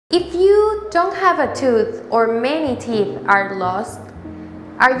If you don't have a tooth or many teeth are lost,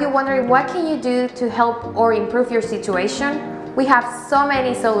 are you wondering what can you do to help or improve your situation? We have so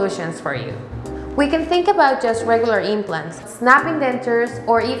many solutions for you. We can think about just regular implants, snapping dentures,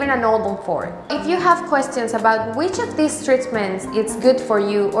 or even an old fork. If you have questions about which of these treatments is good for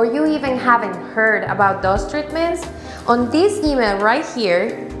you, or you even haven't heard about those treatments, on this email right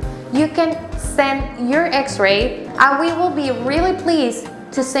here, you can send your x-ray and we will be really pleased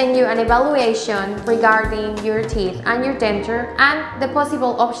to send you an evaluation regarding your teeth and your denture and the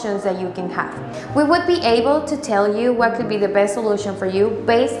possible options that you can have. We would be able to tell you what could be the best solution for you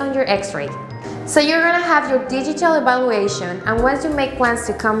based on your x-ray. So you're gonna have your digital evaluation, and once you make plans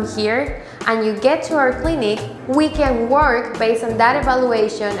to come here and you get to our clinic, we can work based on that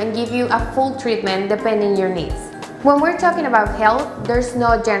evaluation and give you a full treatment depending on your needs. When we're talking about health, there's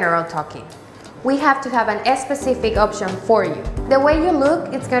no general talking. We have to have a specific option for you. The way you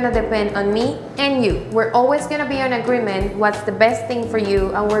look, it's gonna depend on me and you. We're always gonna be in agreement what's the best thing for you,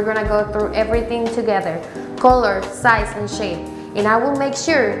 and we're gonna go through everything together, color, size, and shape. And I will make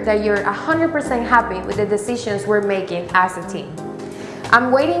sure that you're 100% happy with the decisions we're making as a team.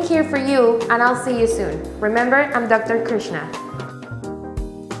 I'm waiting here for you, and I'll see you soon. Remember, I'm Dr. Krishna.